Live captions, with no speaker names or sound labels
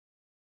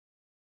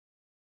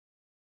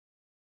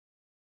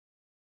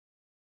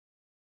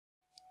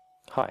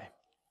Hi,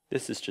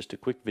 this is just a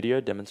quick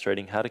video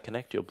demonstrating how to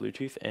connect your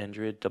Bluetooth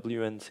Andrea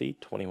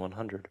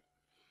WNC-2100.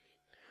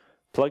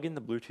 Plug in the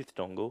Bluetooth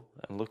dongle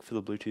and look for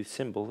the Bluetooth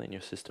symbol in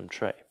your system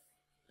tray.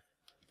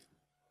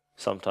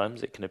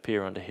 Sometimes it can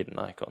appear under hidden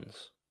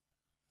icons.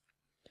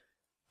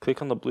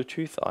 Click on the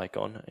Bluetooth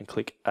icon and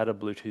click Add a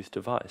Bluetooth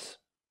device.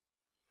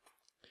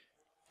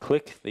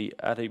 Click the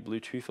Add a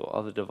Bluetooth or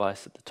other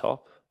device at the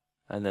top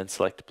and then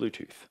select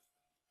Bluetooth.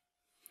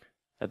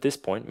 At this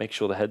point, make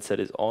sure the headset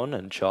is on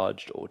and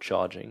charged or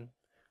charging,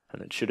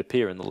 and it should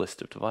appear in the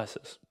list of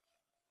devices.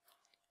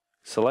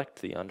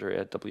 Select the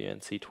Andrea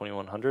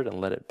WNC-2100 and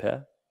let it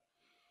pair.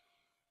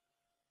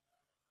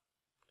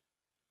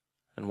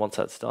 And once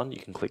that's done, you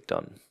can click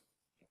Done.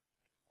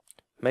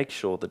 Make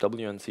sure the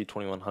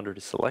WNC-2100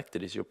 is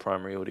selected as your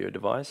primary audio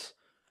device,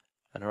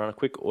 and run a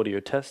quick audio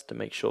test to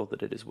make sure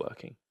that it is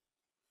working.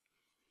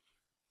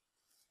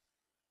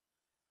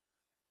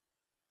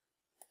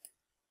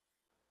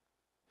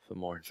 For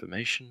more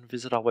information,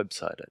 visit our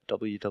website at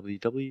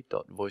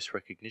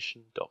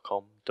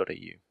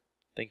www.voicerecognition.com.au.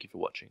 Thank you for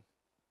watching.